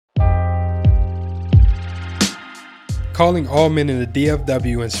calling all men in the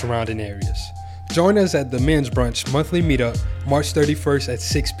DFW and surrounding areas. Join us at the Men's Brunch monthly meetup March 31st at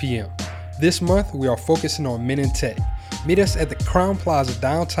 6 p.m. This month, we are focusing on men in tech. Meet us at the Crown Plaza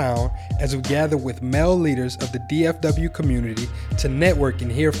downtown as we gather with male leaders of the DFW community to network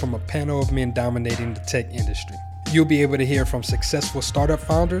and hear from a panel of men dominating the tech industry. You'll be able to hear from successful startup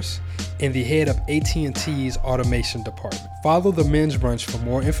founders and the head of AT&T's automation department. Follow the Men's Brunch for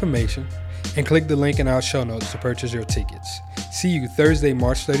more information and click the link in our show notes to purchase your tickets. See you Thursday,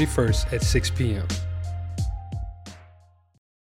 March 31st at 6 p.m.